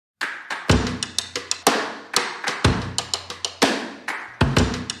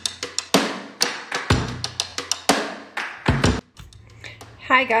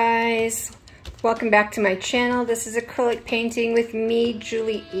Hi guys, welcome back to my channel. This is acrylic painting with me,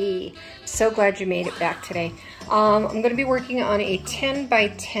 Julie E. So glad you made it back today. I'm going to be working on a 10 by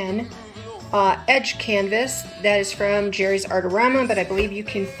 10 edge canvas that is from Jerry's Artorama, but I believe you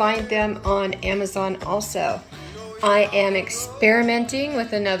can find them on Amazon also. I am experimenting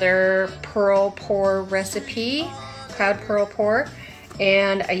with another pearl pour recipe, cloud pearl pour.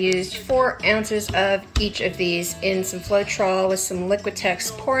 And I used 4 ounces of each of these in some Floetrol with some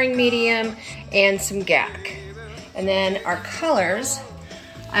Liquitex pouring medium and some GAC. And then our colors,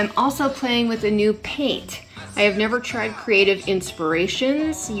 I'm also playing with a new paint. I have never tried Creative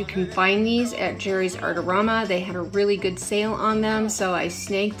Inspirations. You can find these at Jerry's Artorama. They had a really good sale on them, so I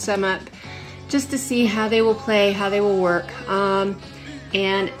snaked some up just to see how they will play, how they will work.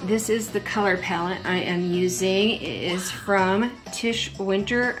 And this is the color palette I am using. It is from Tish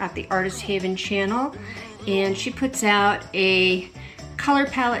Winter at the Artist Haven channel. And she puts out a color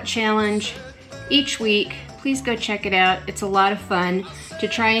palette challenge each week. Please go check it out. It's a lot of fun to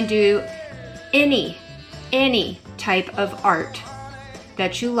try and do any type of art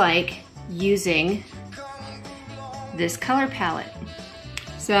that you like using this color palette.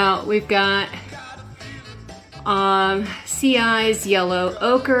 So we've got Sea Eyes Yellow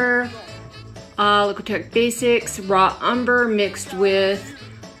Ochre, Liquitex Basics Raw Umber mixed with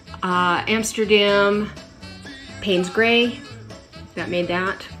Amsterdam Payne's Gray. That made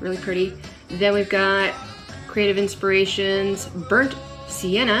that really pretty. Then we've got Creative Inspirations Burnt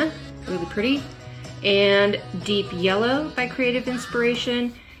Sienna, really pretty, and Deep Yellow by Creative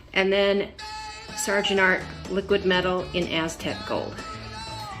Inspiration, and then Sargent Art Liquid Metal in Aztec Gold.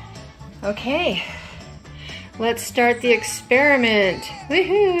 Okay. Let's start the experiment.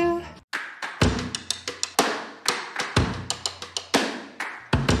 Woohoo!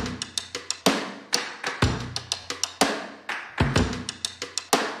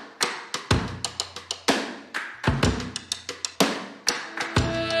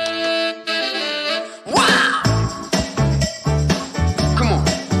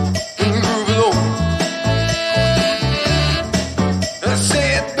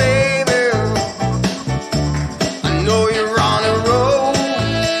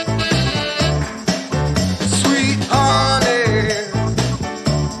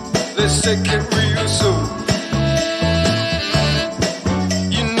 Take it real soon.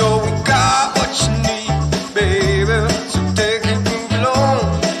 You know we got what you need, baby. So take it, move along.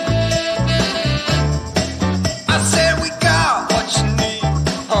 I said we got what you need,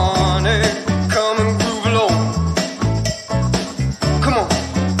 honey. Come and groove along. Come on.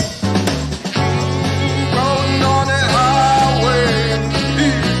 Rolling on the highway,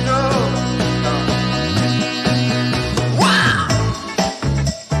 you know. Wow.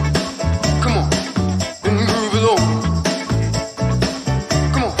 Come on, and move along.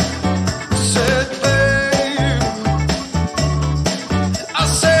 Come on. Said babe, I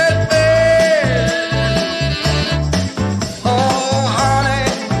said babe, oh honey,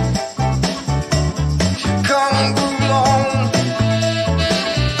 come and move along.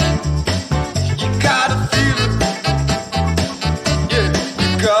 You gotta feel it, yeah, you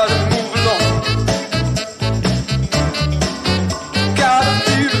gotta move along. Gotta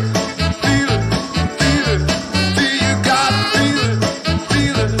feel it.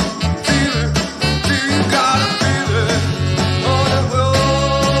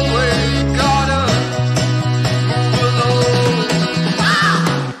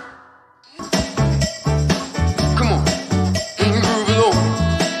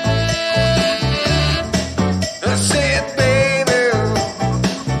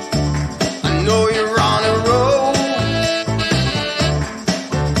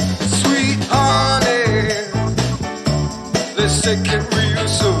 Take it real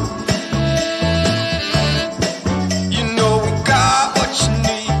soon. You know we got what you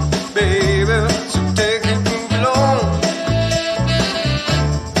need, baby. So take it, move along.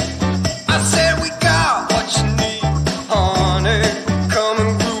 I said we got what you need, honey. Come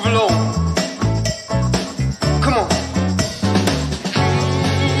and groove along. Come on.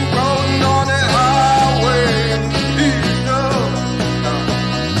 Rolling on the highway, you know.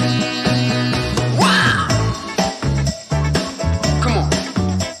 Wow. Come on.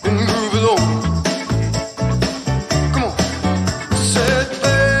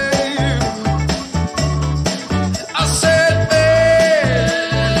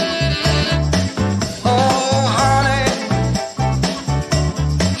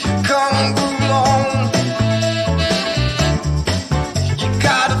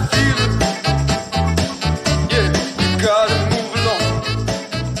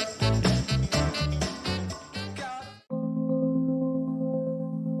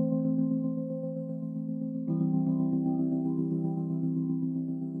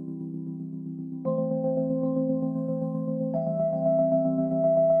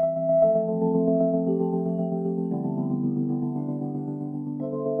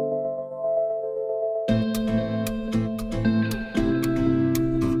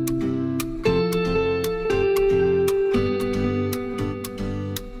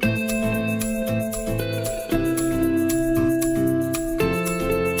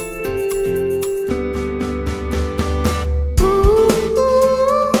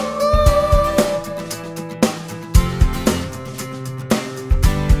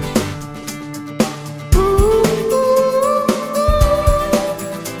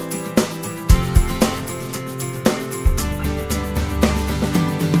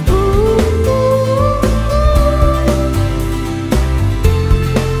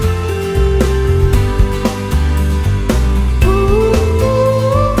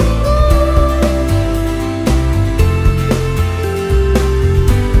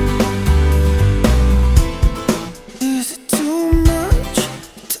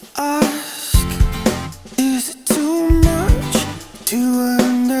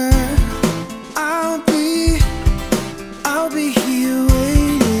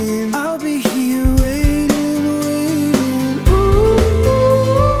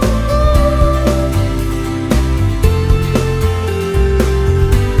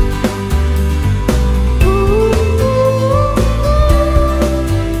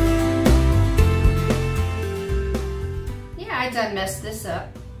 mess this up.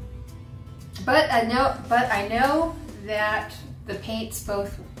 But I know that the paints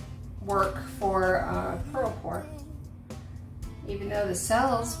both work for pearl pour. Even though the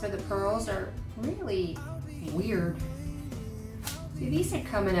cells for the pearls are really weird. See, these are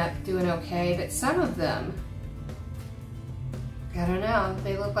coming up doing okay, but some of them, I don't know,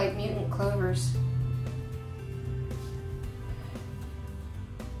 they look like mutant clovers.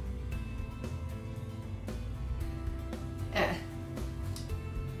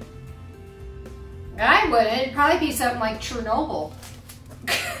 I wouldn't. It'd probably be something like Chernobyl.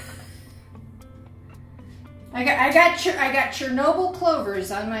 I got Chernobyl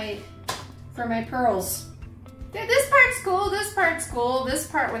clovers on for my pearls. This part's cool. This part's cool. This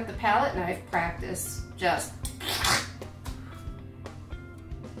part with the palette knife practice, just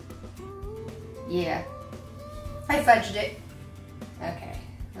yeah. I fudged it. Okay,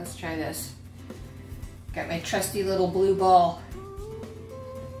 let's try this. Got my trusty little blue ball.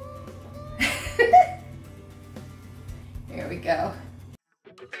 Here we go.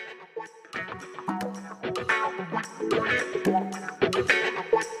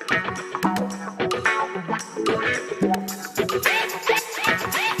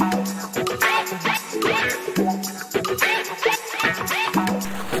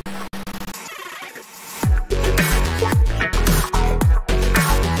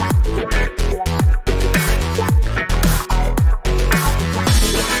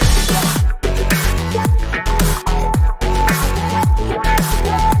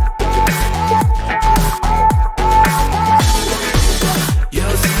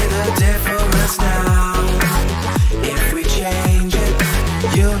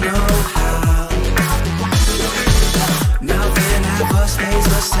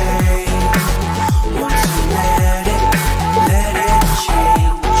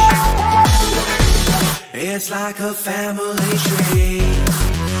 It's like a family tree,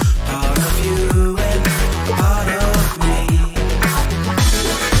 part of you and part of me.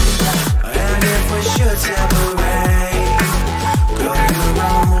 And if we should separate, go your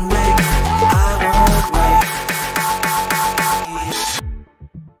own way, I won't wait.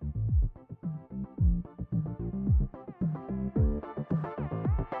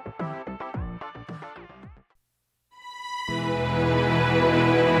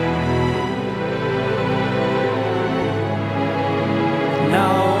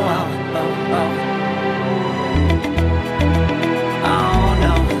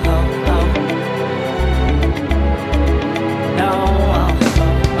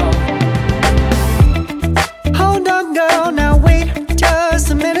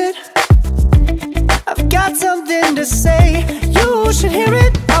 To say, you should hear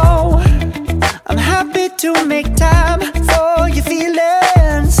it. Oh, I'm happy to make time for your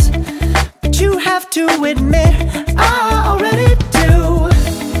feelings, but you have to admit I already do.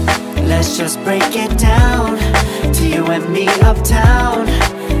 Let's just break it down to you and me uptown,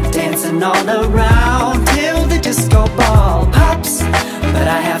 dancing all around till the disco ball pops. But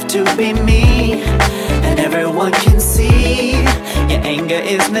I have to be me, and everyone can see your anger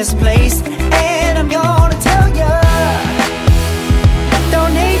is misplaced, and I'm gonna tell you,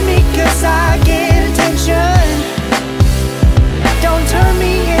 don't hate me 'cause I get attention. Don't turn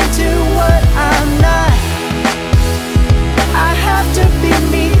me into what I'm not. I have to be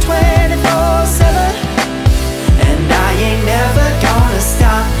me 24/7, and I ain't never gonna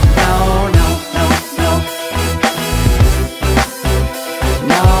stop. No, no, no, no.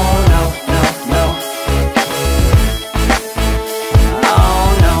 No, no, no, no. Oh,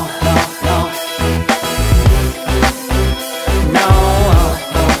 no, no, no. No, oh,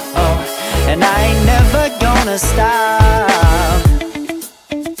 oh, oh. And I ain't never gonna stop.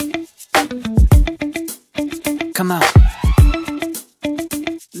 Come on,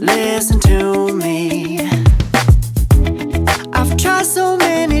 listen to me. I've tried so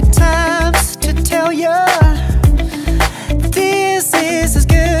many times to tell you this is as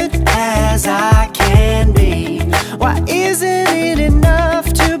good as I can be. Why isn't it enough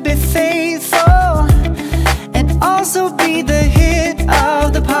to be faithful and also be the hit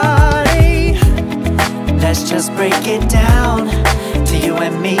of the party? Let's just break it down to you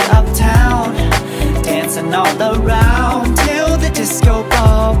and me uptown, dancing all around till the disco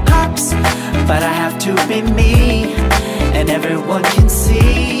ball pops. But I have to be me, and everyone can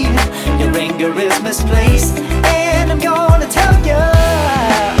see your anger is misplaced, and I'm gonna tell you,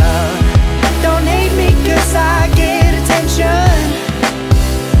 don't hate me 'cause I get attention.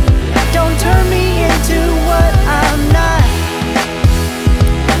 Don't turn me into what I'm not.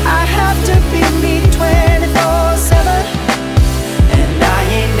 I have to be me 24/7, and I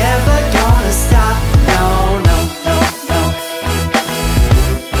ain't never gonna stop. No, no, no, no.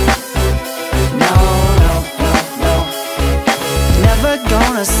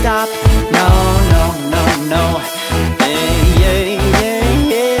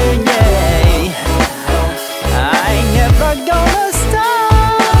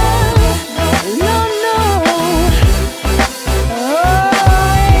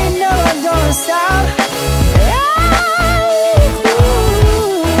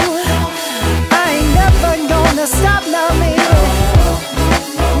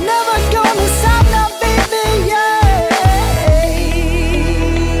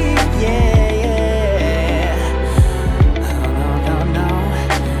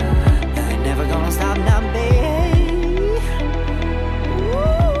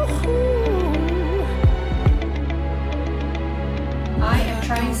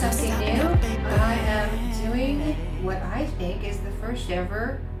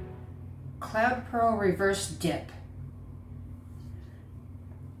 Cloud Pearl Reverse Dip.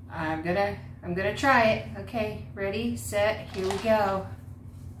 I'm gonna try it. Okay, ready, set, here we go.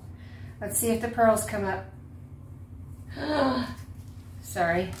 Let's see if the pearls come up.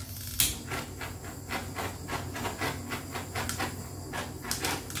 Sorry.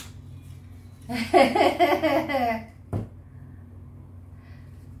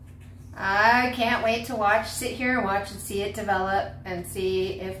 I can't wait to sit here and watch and see it develop and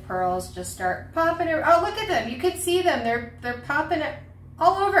see if pearls just start popping. Oh, look at them. You can see them. They're popping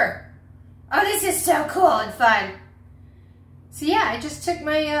all over. Oh, this is so cool and fun. So yeah, I just took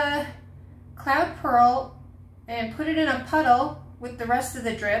my cloud pearl and put it in a puddle with the rest of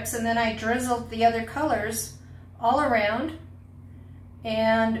the drips, and then I drizzled the other colors all around,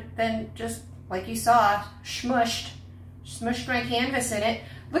 and then just like you saw, smushed my canvas in it.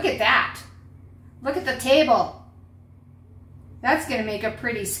 Look at that. Look at the table. That's gonna make a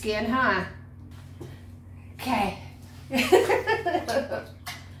pretty skin, huh? Okay.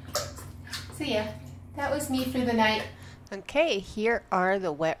 So yeah, that was me for the night. Okay, here are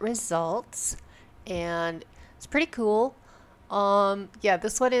the wet results, and it's pretty cool. Yeah,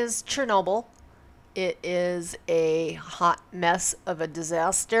 this one is Chernobyl. It is a hot mess of a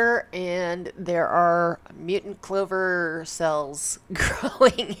disaster, and there are mutant clover cells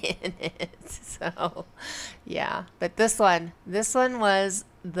growing in it. So, yeah. But this one was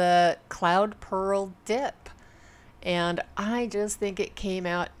the Cloud Pearl Dip, and I just think it came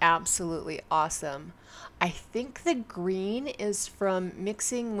out absolutely awesome. I think the green is from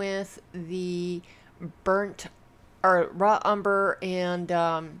mixing with the burnt or raw umber and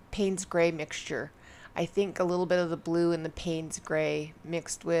Payne's Gray mixture. I think a little bit of the blue and the Payne's Gray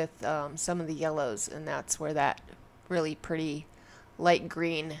mixed with some of the yellows, and that's where that really pretty light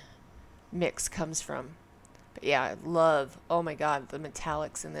green mix comes from. But yeah, I love, oh my god, the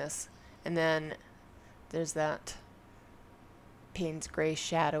metallics in this. And then there's that Payne's Gray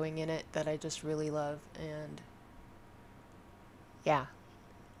shadowing in it that I just really love, and yeah,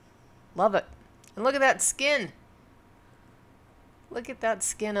 love it. And look at that skin. Look at that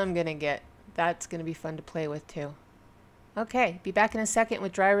skin I'm gonna get. That's gonna be fun to play with too. Okay, be back in a second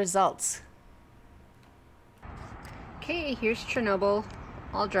with dry results. Okay, here's Chernobyl,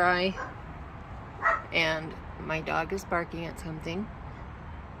 all dry, and my dog is barking at something.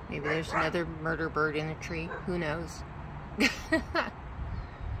 Maybe there's another murder bird in a tree, who knows.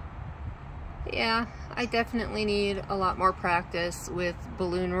 Yeah, I definitely need a lot more practice with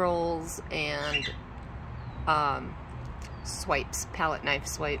balloon rolls and swipes, palette knife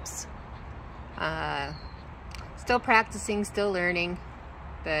swipes. Still practicing, still learning,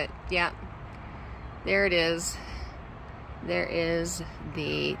 but yeah, there it is. There is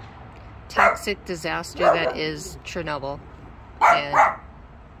the toxic disaster that is Chernobyl, and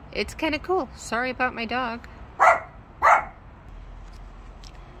it's kind of cool. Sorry about my dog.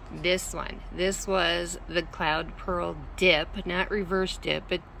 This was the Cloud Pearl Dip, not reverse dip,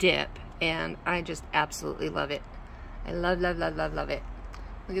 but dip, and I just absolutely love it. I love it.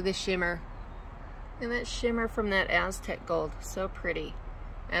 Look at the shimmer. And that shimmer from that Aztec gold, so pretty.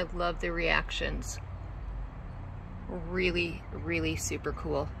 I love the reactions. Really, really super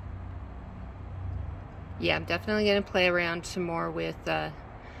cool. Yeah, I'm definitely going to play around some more with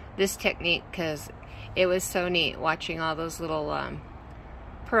this technique, because it was so neat watching all those little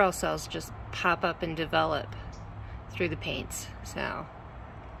pearl cells just pop up and develop through the paints. So,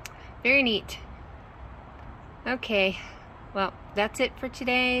 very neat. Okay, well, that's it for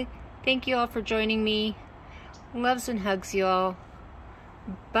today. Thank you all for joining me. Loves and hugs you all.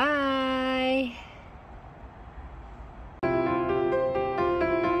 Bye.